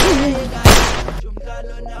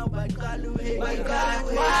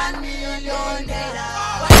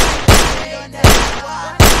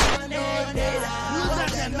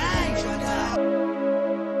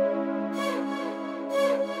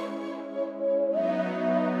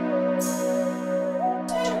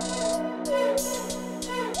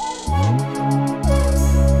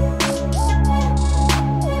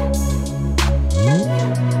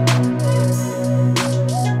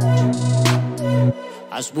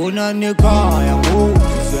 Asibona nekhaya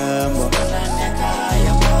ngoDisemba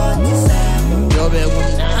Yobe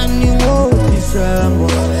kumnandi ngoDisemba